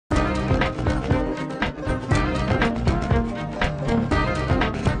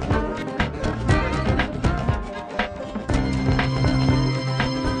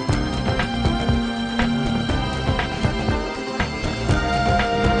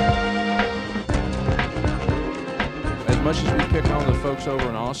much as we pick on the folks over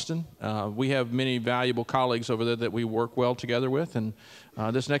in Austin, we have many valuable colleagues over there that we work well together with. And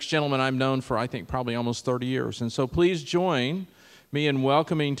this next gentleman I've known for, I think, probably almost 30 years. And so please join me in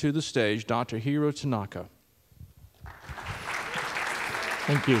welcoming to the stage Dr. Hiro Tanaka.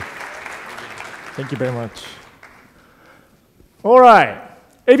 Thank you. Thank you very much. All right.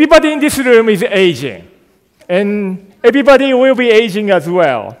 Everybody in this room is aging. And everybody will be aging as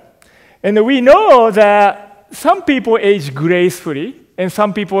well. And we know that some people age gracefully, and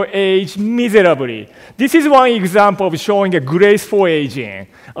some people age miserably. This is one example of showing a graceful aging.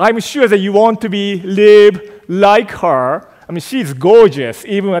 I'm sure that you want to live like her. I mean, she's gorgeous,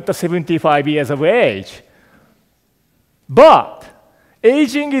 even at the 75 years of age. But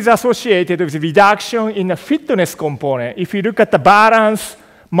aging is associated with reduction in the fitness component. If you look at the balance,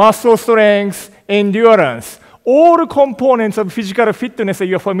 muscle strength, endurance, all components of physical fitness that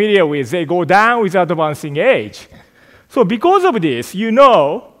you're familiar with, they go down with advancing age. So because of this, you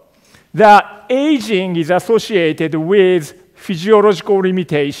know that aging is associated with physiological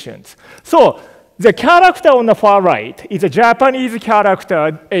limitations. So the character on the far right is a Japanese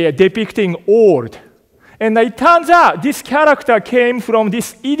character depicting old. And it turns out this character came from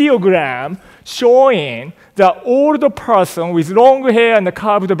this ideogram showing the old person with long hair and a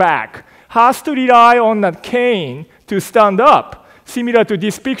curved back has to rely on a cane to stand up, similar to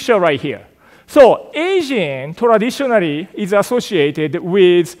this picture right here. So aging traditionally is associated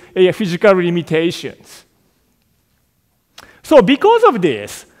with physical limitations. So because of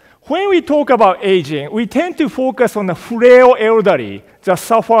this, when we talk about aging, we tend to focus on the frail elderly that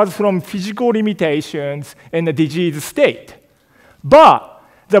suffers from physical limitations and the disease state. But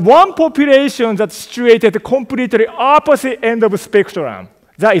the one population that's situated at the completely opposite end of the spectrum,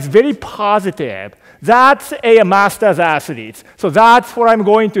 that is very positive. That's a master's athletes. So that's what I'm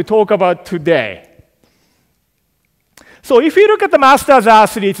going to talk about today. So if you look at the master's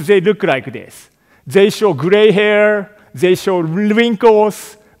athletes, they look like this. They show gray hair, they show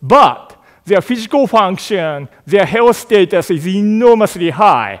wrinkles, but their physical function, their health status is enormously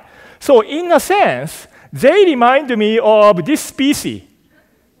high. So in a sense, they remind me of this species,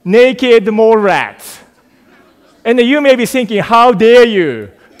 naked mole rats. And you may be thinking, how dare you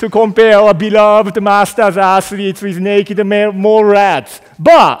to compare our beloved masters athletes with naked mole rats?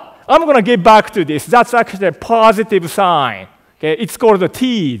 But I'm going to get back to this. That's actually a positive sign. Okay? It's called a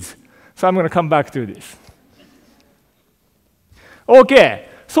tease. So I'm going to come back to this. Okay.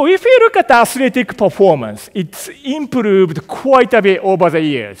 So if you look at athletic performance, it's improved quite a bit over the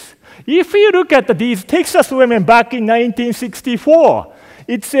years. If you look at these Texas women back in 1964,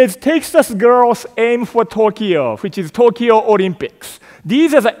 it says Texas girls aim for Tokyo, which is Tokyo Olympics.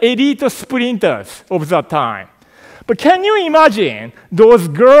 These are the elite sprinters of that time. But can you imagine those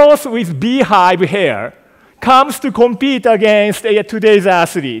girls with beehive hair comes to compete against today's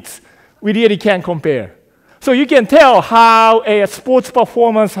athletes? We really can't compare. So you can tell how sports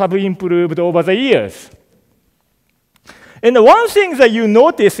performance have improved over the years. And the one thing that you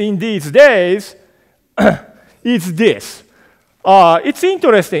notice in these days is this. It's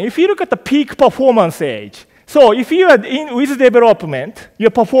interesting. If you look at the peak performance age, so if you are with development,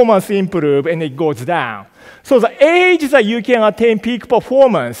 your performance improves and it goes down. So the age that you can attain peak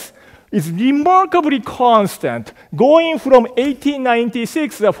performance is remarkably constant, going from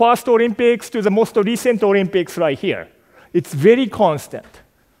 1896, the first Olympics, to the most recent Olympics right here. It's very constant.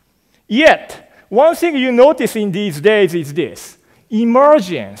 Yet, one thing you notice in these days is this.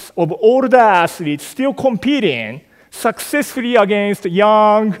 Emergence of older athletes still competing successfully against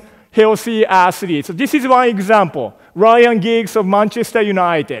young, healthy athletes. So this is one example. Ryan Giggs of Manchester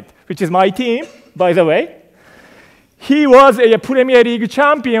United, which is my team, by the way. He was a Premier League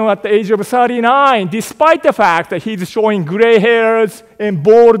champion at the age of 39, despite the fact that he's showing gray hairs and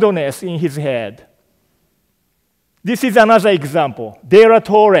baldness in his head. This is another example. Dara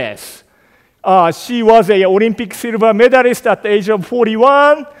Torres. She was an Olympic silver medalist at the age of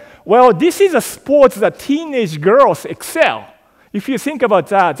 41. Well, this is a sport that teenage girls excel. If you think about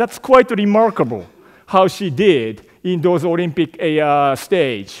that, that's quite remarkable how she did in those Olympic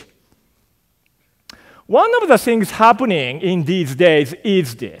stage. One of the things happening in these days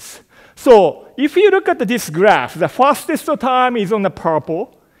is this. So if you look at this graph, the fastest time is on the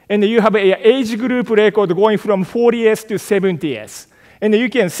purple, and you have an age group record going from 40th to 70th. And you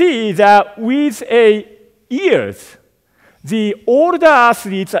can see that with years, the older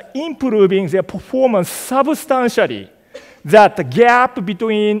athletes are improving their performance substantially. That gap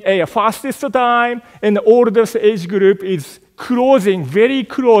between a fastest time and the oldest age group is closing very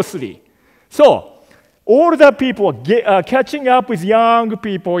closely. So older people catching up with young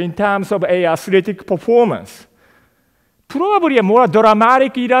people in terms of athletic performance. Probably a more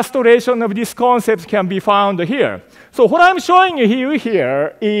dramatic illustration of this concept can be found here. So what I'm showing you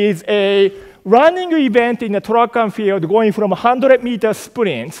here is a running event in the track and field going from 100-meter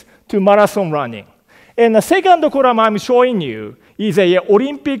sprints to marathon running. And the second column I'm showing you is an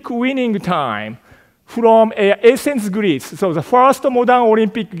Olympic winning time from Athens, Greece. So the first modern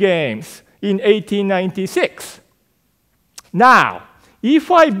Olympic Games in 1896. Now,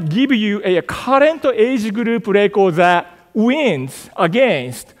 if I give you a current age group record that wins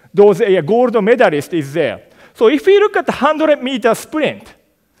against those gold medalists is there. So if you look at the 100-meter sprint,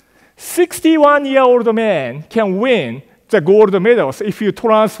 61-year-old man can win the gold medals if you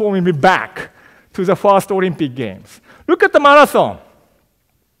transform him back to the first Olympic Games. Look at the marathon.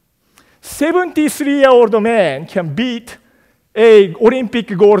 73-year-old man can beat an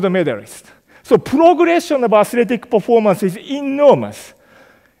Olympic gold medalist. So progression of athletic performance is enormous,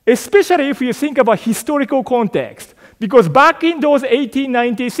 especially if you think about historical context. Because back in those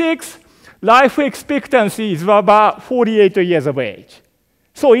 1896, life expectancy is about 48 years of age.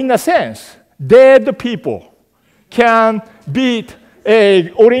 So in a sense, dead people can beat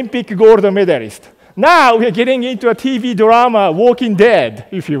an Olympic gold medalist. Now we're getting into a TV drama, Walking Dead,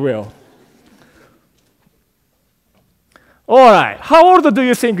 if you will. All right, how old do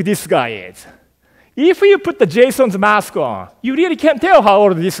you think this guy is? If you put the Jason's mask on, you really can't tell how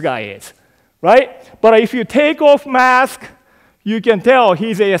old this guy is, right? But if you take off mask, you can tell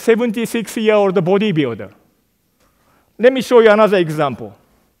he's a 76-year-old bodybuilder. Let me show you another example.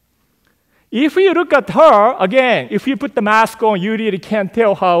 If you look at her, again, if you put the mask on, you really can't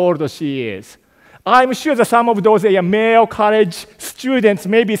tell how old she is. I'm sure that some of those male college students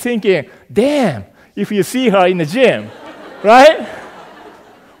may be thinking, damn, if you see her in the gym, right?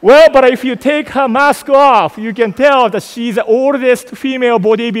 Well, but if you take her mask off, you can tell that she's the oldest female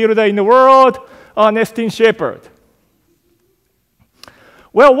bodybuilder in the world, Ernestine Shephard.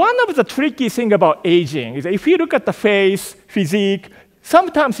 Well, one of the tricky things about aging is if you look at the face, physique,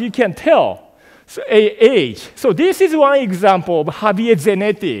 sometimes you can tell age. So this is one example of Javier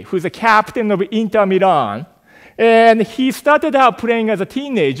Zanetti, who's a captain of Inter Milan. And he started out playing as a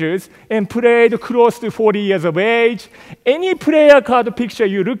teenager and played close to 40 years of age. Any player card picture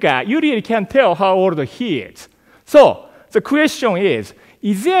you look at, you really can't tell how old he is. So the question is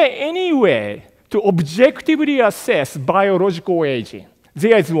there any way to objectively assess biological aging?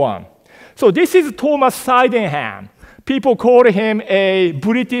 There is one. So this is Thomas Sydenham. People call him a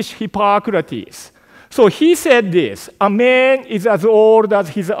British Hippocrates. So he said this: a man is as old as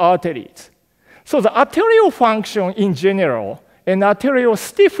his arteries. So the arterial function in general and arterial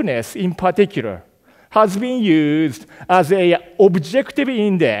stiffness in particular has been used as an objective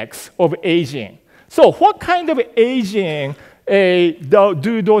index of aging. So what kind of aging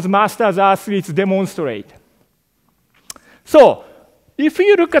do those masters athletes demonstrate? So if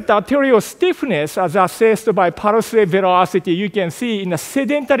you look at the arterial stiffness as assessed by pulse rate velocity, you can see in the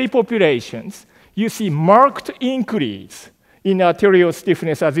sedentary populations, you see marked increase in arterial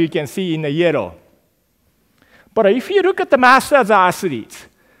stiffness, as you can see in the yellow. But if you look at the masters athletes,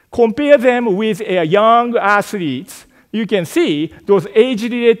 compare them with young athletes, you can see those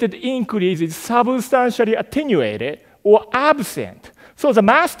age-related increases substantially attenuated or absent. So the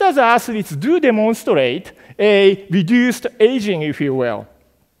masters athletes do demonstrate a reduced aging, if you will.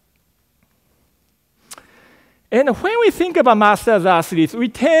 And when we think about masters athletes, we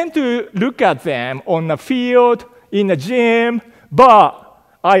tend to look at them on the field, in the gym, but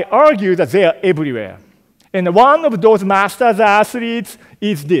I argue that they are everywhere. And one of those masters athletes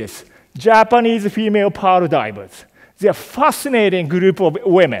is this, Japanese female power divers. They're a fascinating group of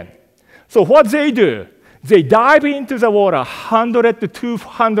women. So what they do, they dive into the water 100 to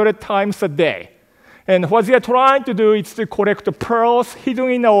 200 times a day. And what they're trying to do is to collect pearls hidden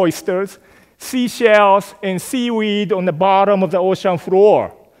in the oysters, seashells, and seaweed on the bottom of the ocean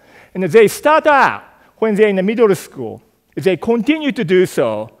floor. And they start out when they're in the middle school. They continue to do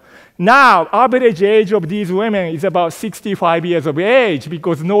so. Now, average age of these women is about 65 years of age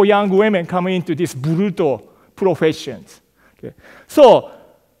because no young women come into these brutal professions. Okay. So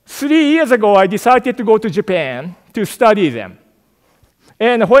 3 years ago, I decided to go to Japan to study them.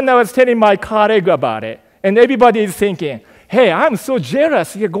 And when I was telling my colleague about it, and everybody is thinking, hey, I'm so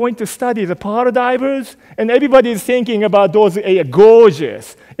jealous you're going to study the power divers. And everybody is thinking about those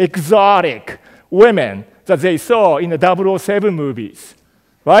gorgeous, exotic women that they saw in the 007 movies,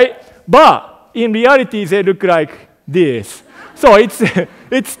 right? But in reality, they look like this. So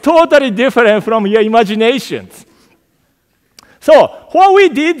it's totally different from your imaginations. So what we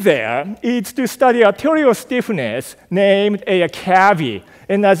did there is to study arterial stiffness named a CAVI.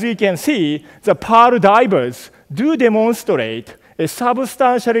 And as you can see, the power divers do demonstrate a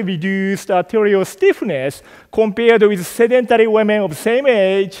substantially reduced arterial stiffness compared with sedentary women of same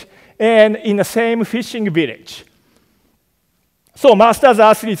age and in the same fishing village. So masters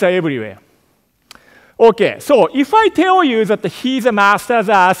athletes are everywhere. Okay, so if I tell you that he's a masters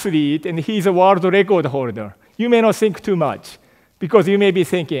athlete and he's a world record holder, you may not think too much because you may be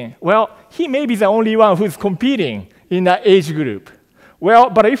thinking, well, he may be the only one who's competing in that age group. Well,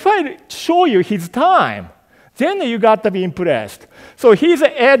 but if I show you his time, then you got to be impressed. So he's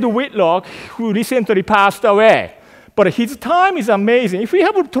Ed Whitlock, who recently passed away. But his time is amazing. If we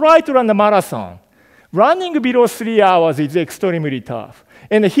have tried to run the marathon, running below 3 hours is extremely tough.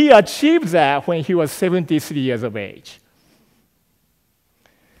 And he achieved that when he was 73 years of age.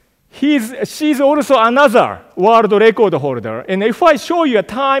 She's also another world record holder. And if I show you a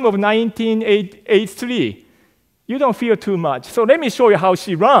time of 1983, you don't feel too much. So let me show you how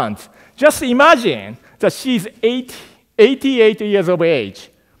she runs. Just imagine that she's 88 years of age.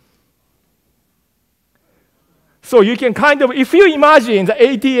 So you can kind of, if you imagine the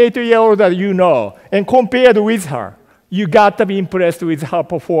 88-year-old that you know and compared with her, you got to be impressed with her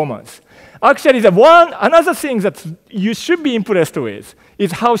performance. Actually, another thing that you should be impressed with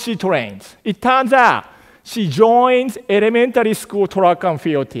is how she trains. It turns out she joins elementary school track and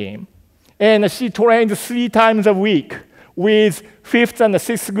field team, and she trains 3 times a week with 5th and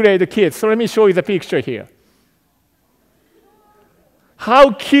 6th grade kids. So let me show you the picture here.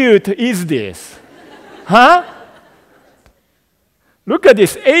 How cute is this? Huh? Look at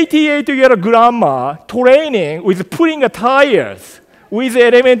this 88-year-old grandma training with pulling tires with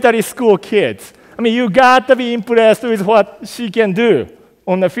elementary school kids. I mean, you got to be impressed with what she can do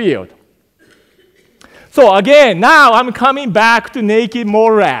on the field. So again, now I'm coming back to naked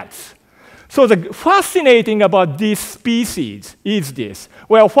mole rats. So the fascinating about this species is this.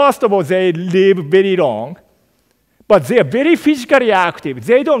 Well, first of all, they live very long, but they are very physically active.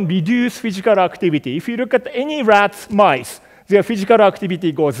 They don't reduce physical activity. If you look at any rats, mice, their physical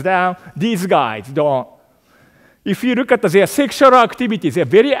activity goes down. These guys don't. If you look at their sexual activity, they're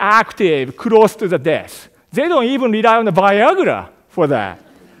very active, close to the death. They don't even rely on the Viagra for that.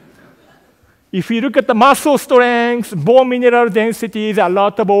 If you look at the muscle strength, bone mineral densities, a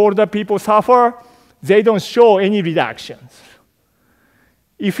lot of older people suffer. They don't show any reductions.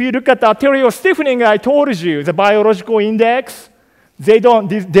 If you look at the arterial stiffening, I told you, the biological index, they don't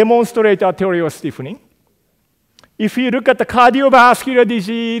demonstrate arterial stiffening. If you look at the cardiovascular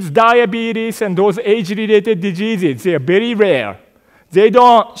disease, diabetes, and those age-related diseases, they are very rare. They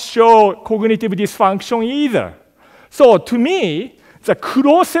don't show cognitive dysfunction either. So to me, the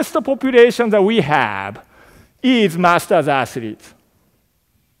closest population that we have is masters athletes.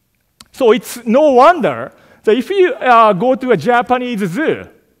 So it's no wonder that if you go to a Japanese zoo,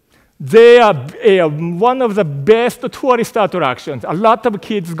 they are one of the best tourist attractions. A lot of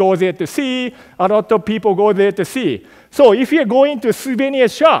kids go there to see, a lot of people go there to see. So if you're going to a souvenir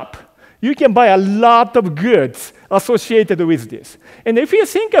shop, you can buy a lot of goods associated with this. And if you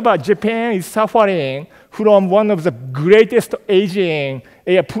think about Japan is suffering from one of the greatest aging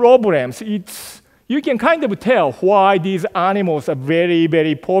problems, you can kind of tell why these animals are very,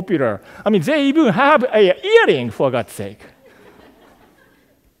 very popular. I mean, they even have an earring, for God's sake.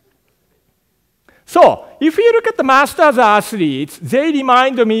 So, if you look at the masters athletes, they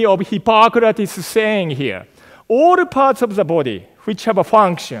remind me of Hippocrates' saying here. All parts of the body which have a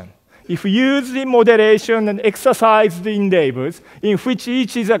function, if used in moderation and exercised in labors, in which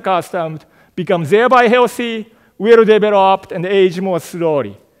each is accustomed, become thereby healthy, well-developed, and age more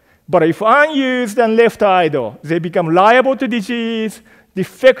slowly. But if unused and left idle, they become liable to disease,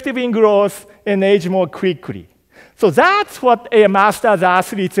 defective in growth, and age more quickly. So that's what a master's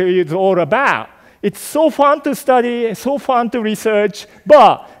athlete is all about. It's so fun to study, so fun to research,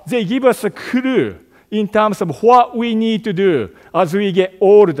 but they give us a clue in terms of what we need to do as we get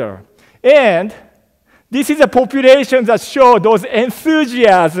older. And this is a population that shows those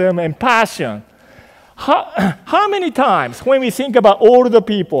enthusiasm and passion. How many times when we think about older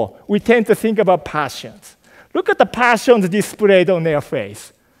people, we tend to think about passions? Look at the passions displayed on their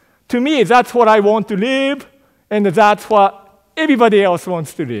face. To me, that's what I want to live, and that's what everybody else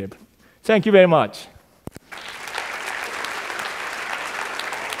wants to live. Thank you very much.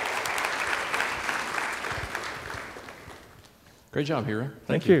 Great job, Hiro.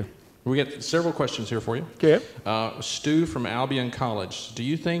 Thank you. We got several questions here for you. Okay. Stu from Albion College. Do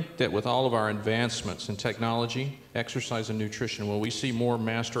you think that with all of our advancements in technology, exercise, and nutrition, will we see more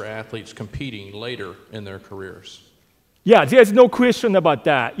master athletes competing later in their careers? Yeah, there's no question about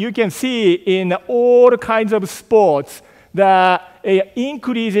that. You can see in all kinds of sports, that an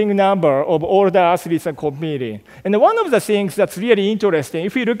increasing number of older athletes are competing. And one of the things that's really interesting,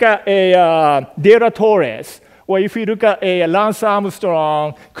 if you look at Dara Torres, or if you look at Lance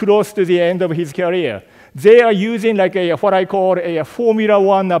Armstrong close to the end of his career, they are using like what I call a Formula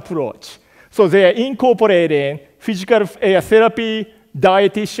One approach. So they are incorporating physical therapy,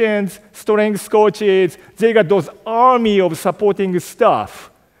 dietitians, strength coaches. They got those army of supporting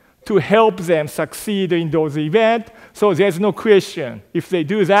staff to help them succeed in those events. So there's no question. If they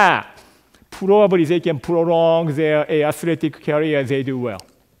do that, probably they can prolong their athletic career. They do well.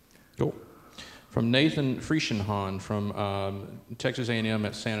 Cool. From Nathan Frischenhahn from Texas A&M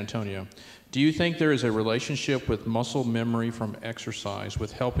at San Antonio. Do you think there is a relationship with muscle memory from exercise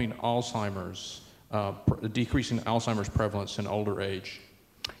with helping Alzheimer's, decreasing Alzheimer's prevalence in older age?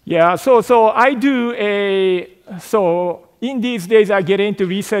 Yeah, so I do in these days I get into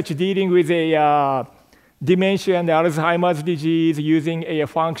research dealing with dementia and Alzheimer's disease using a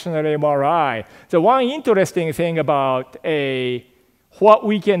functional MRI. The one interesting thing about what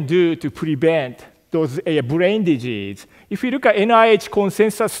we can do to prevent those brain disease, if you look at NIH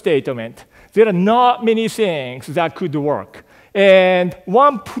consensus statement, there are not many things that could work. And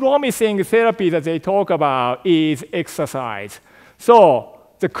one promising therapy that they talk about is exercise. So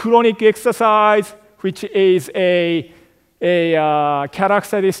the chronic exercise, which is a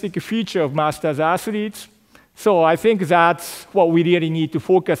characteristic feature of masters athletes. So I think that's what we really need to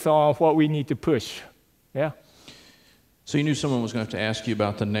focus on, what we need to push. Yeah. So you knew someone was going to have to ask you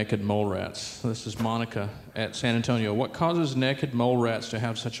about the naked mole rats. This is Monica at San Antonio. What causes naked mole rats to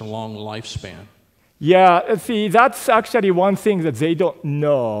have such a long lifespan? Yeah, see, that's actually one thing that they don't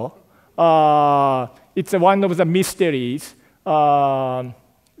know. It's one of the mysteries. The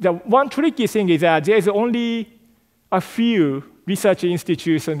one tricky thing is that there's only a few research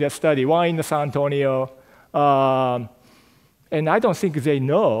institutions that study, one in San Antonio, and I don't think they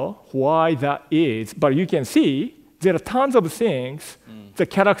know why that is, but you can see there are tons of things, the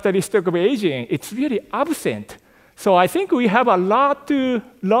characteristic of aging, it's really absent. So I think we have a lot to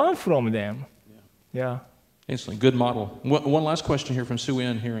learn from them. Yeah. Excellent, good model. One last question here from Sue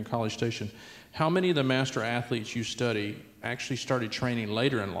Ann here in College Station. How many of the master athletes you study actually started training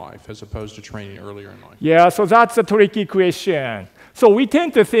later in life as opposed to training earlier in life? Yeah, so that's a tricky question. So we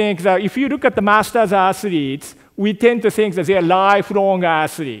tend to think that if you look at the masters athletes, we tend to think that they're lifelong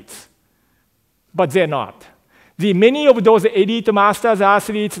athletes, but they're not. Many of those elite masters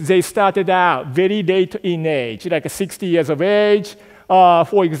athletes, they started out very late in age, like 60 years of age.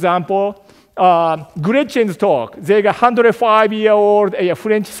 For example, Gretchen's talk, they got 105-year-old a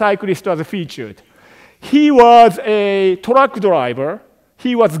French cyclist was featured. He was a truck driver.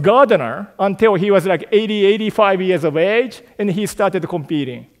 He was gardener until he was like 80, 85 years of age, and he started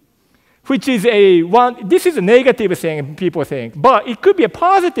competing, which is this is a negative thing people think, but it could be a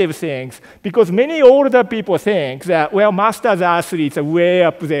positive thing because many older people think that, well, masters athletes are way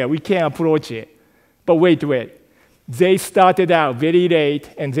up there. We can't approach it. But wait. They started out very late,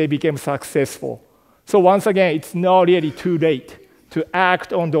 and they became successful. So once again, it's not really too late to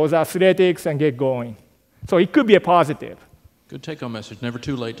act on those athletics and get going. So it could be a positive. Good take-home message. Never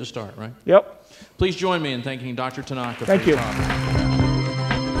too late to start, right? Yep. Please join me in thanking Dr. Tanaka. Thank you. Talk.